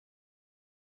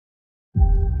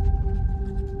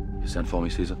You sent for me,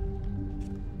 Caesar?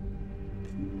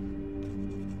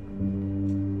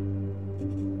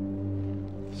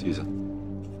 Caesar.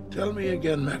 Tell me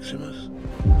again, Maximus.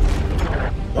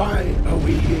 Why are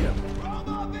we here?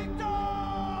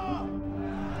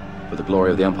 For the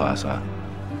glory of the Empire, sire.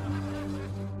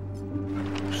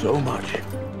 So much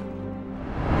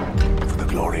for the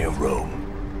glory of Rome.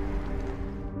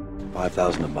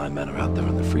 5,000 of my men are out there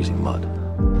in the freezing mud.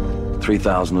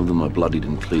 3,000 of them are bloodied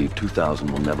and cleaved.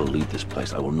 2,000 will never leave this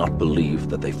place. I will not believe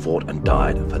that they fought and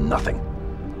died for nothing.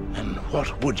 And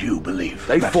what would you believe?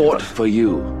 They fought for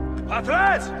you.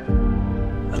 Atlas!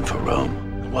 And for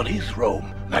Rome. What is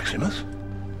Rome, Maximus?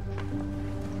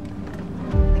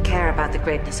 I care about the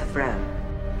greatness of Rome.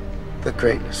 The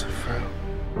greatness of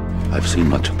Rome. I've seen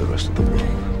much of the rest of the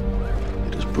world.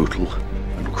 It is brutal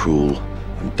and cruel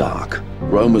and dark.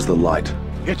 Rome is the light.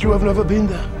 Yet you have never been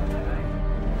there.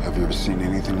 Have you ever seen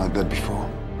anything like that before?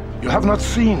 You have not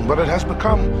seen what it has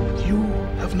become. You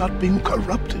have not been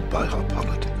corrupted by her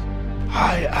politics.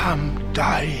 I am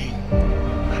dying,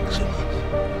 Maximus.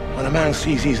 When a man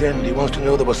sees his end, he wants to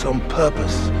know there was some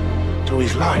purpose to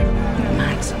his life.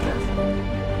 Maximus.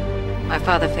 My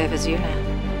father favors you now.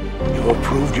 You have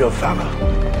proved your valor.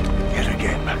 Yet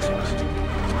again, Maximus.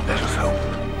 Let us hope.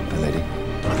 My lady.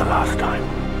 For the last time.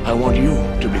 I want you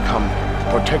to become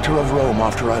protector of Rome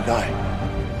after I die.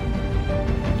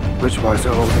 Which wise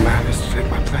old man is to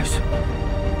take my place?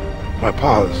 My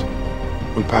powers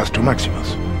will pass to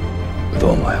Maximus. With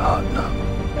all my heart, no.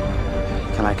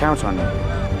 Can I count on you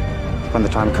when the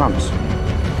time comes?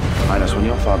 Highness, when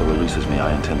your father releases me,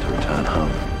 I intend to return home.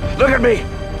 Look at me!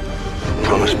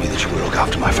 Promise me that you will look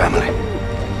after my family.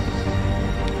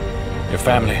 Your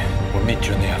family will meet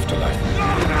you in the afterlife.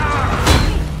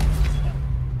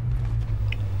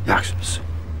 Maximus.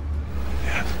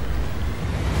 Yes.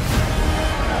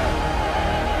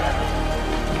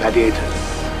 Gladiators,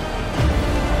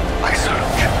 I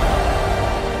salute you.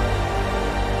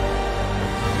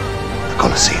 The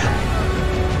Colosseum.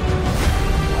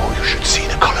 Oh, you should see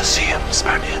the Colosseum,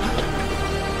 Spaniard.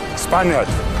 Spaniard.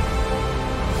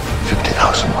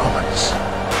 50,000 Romans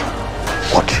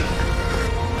watching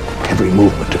every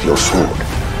movement of your sword,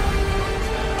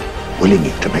 willing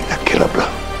you to make that killer blow.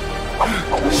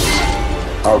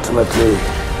 Ultimately,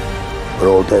 we're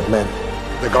all dead men.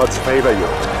 The gods favor you.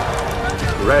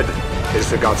 Red is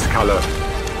the gods' color.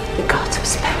 The gods have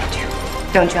spared you.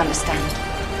 Don't you understand?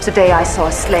 Today I saw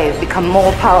a slave become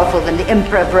more powerful than the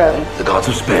Emperor of Rome. The gods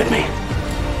have spared me.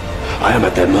 I am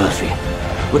at their mercy,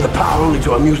 with the power only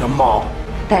to amuse a mob.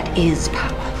 That is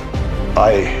power.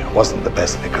 I wasn't the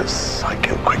best because I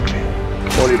kill quickly.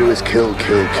 All you do is kill,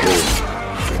 kill, kill.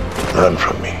 Learn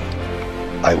from me.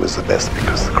 I was the best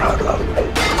because the crowd loved me.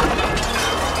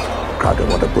 The crowd don't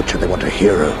want a butcher, they want a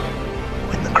hero.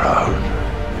 Win the crowd,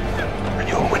 and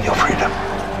you'll win your freedom.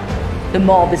 The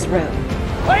mob is Rome.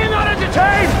 Are you not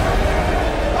entertained?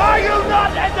 Are you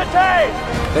not entertained?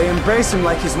 They embrace him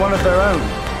like he's one of their own.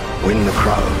 Win the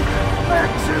crowd.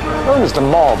 Known as the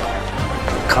mob.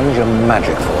 Conjure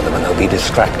magic for them and they'll be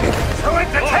distracted. So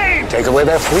entertained! Take away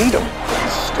their freedom.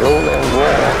 Still they'll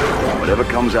roar. Whatever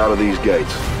comes out of these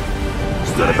gates,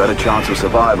 got a better chance of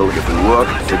survival if we work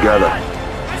together.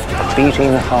 The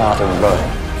beating heart of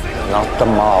Rome, not the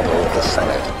marble of the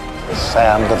Senate, the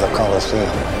sand of the Colosseum.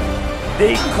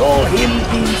 They call him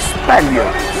the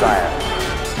Spaniard, sire.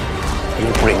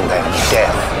 You bring them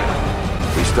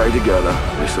death, We stay together,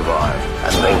 we survive.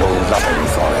 and they will love him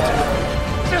for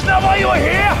it. Is that why you are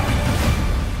here?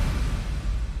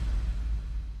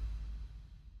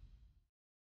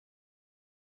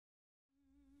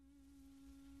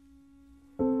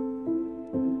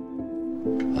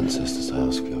 Ancestors, I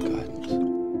ask for your guidance.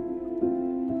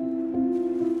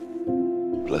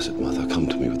 Blessed Mother, come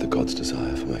to me with the God's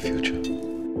desire for my future.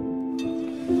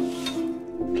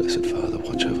 Blessed Father,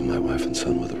 watch over my wife and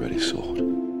son with a ready sword.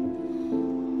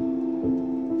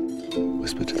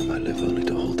 Whisper to them I live only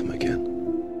to hold them again.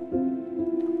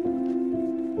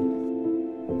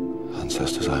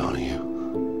 Ancestors, I honor you,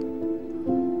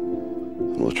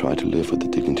 and will try to live with the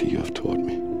dignity you have taught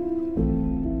me.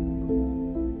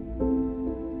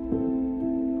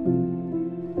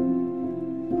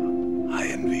 I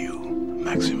envy you,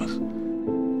 Maximus.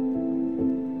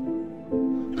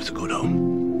 It was a good home.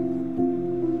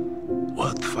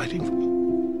 Worth fighting for.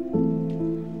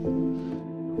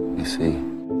 You see,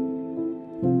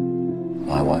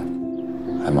 my wife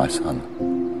and my son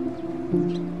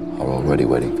are already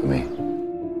waiting for me.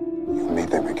 You'll meet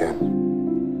them again.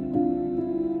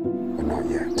 But not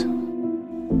yet.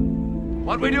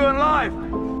 What we do in life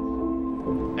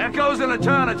echoes in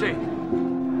eternity.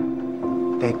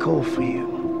 They call for you.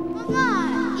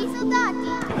 I soldati!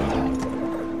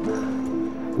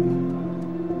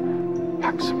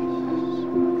 Maximus.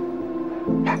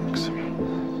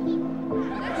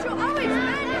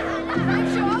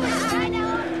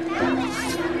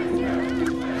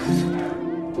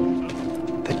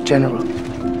 The general.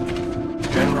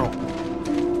 General.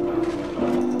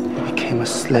 He became a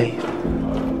slave.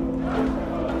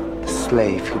 The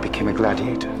slave who became a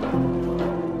gladiator.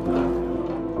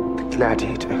 The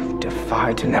gladiator who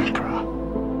defied an emperor.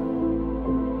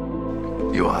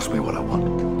 You ask me what I want.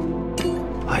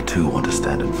 I too want to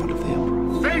stand in front of the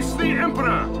Emperor. Face the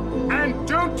Emperor, and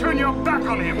don't turn your back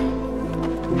on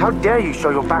him! How dare you show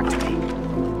your back to me?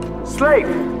 Slave!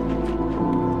 You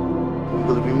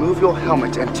will remove your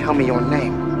helmet and tell me your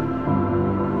name.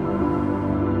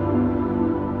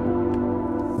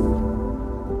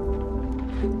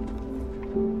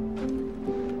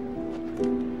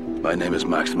 My name is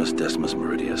Maximus Decimus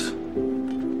Meridius,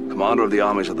 commander of the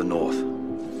armies of the North,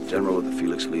 general of the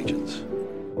Felix Legions,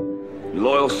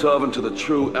 loyal servant to the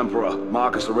true Emperor,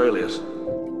 Marcus Aurelius,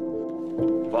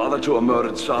 father to a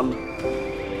murdered son,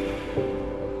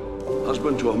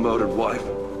 husband to a murdered wife,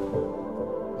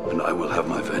 and I will have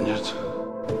my vengeance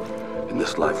in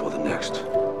this life or the next.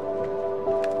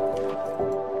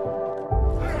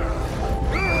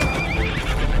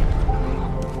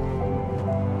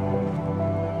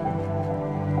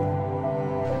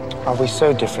 Are we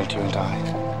so different, you and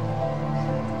I?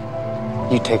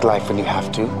 You take life when you have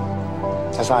to,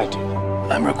 as I do.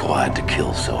 I'm required to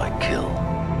kill, so I kill.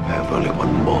 I have only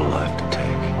one more life to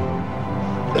take.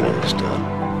 Then it is done.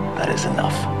 That is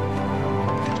enough.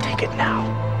 Then take it now.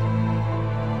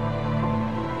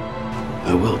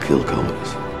 I will kill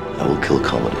Commodus. I will kill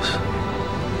Commodus.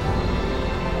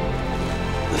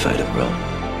 The fate of Rome,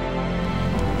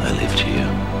 I leave to you.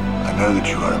 I know that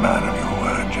you are a man of your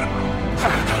word, General.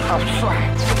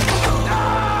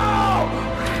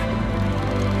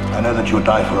 I know that you would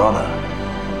die for honor.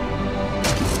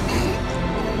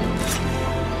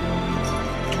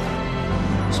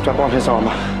 Strap on his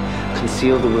armor.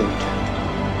 Conceal the wound.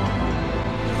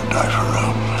 You would die for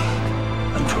Rome.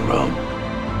 And for Rome,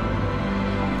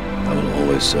 I will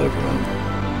always serve Rome.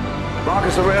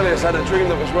 Marcus Aurelius had a dream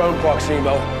that was Rome,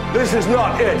 Proximo. This is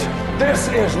not it. This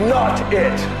is not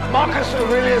it. Marcus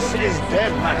Aurelius is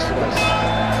dead, Maximus.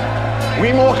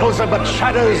 We mortals are but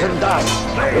shadows and dust.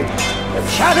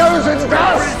 Shadows and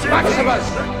dust, Maximus!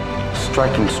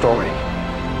 Striking story.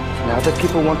 Now that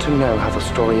people want to know how the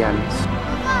story ends.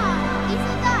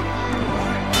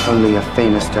 Only a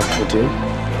famous death will do.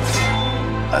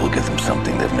 I will give them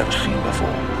something they've never seen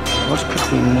before. What could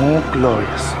be more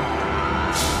glorious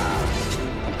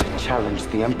than to challenge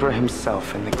the Emperor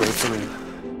himself in the great arena?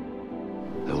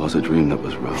 There was a dream that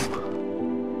was Rome.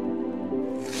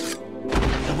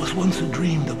 There was once a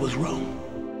dream that was Rome.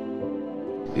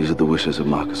 These are the wishes of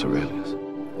Marcus Aurelius.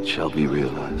 It shall be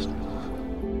realized.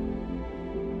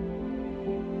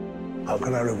 How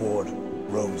can I reward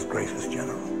Rome's greatest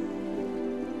general?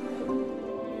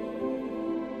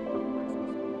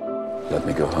 Let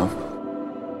me go home.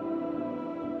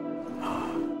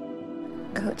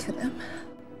 Go to them.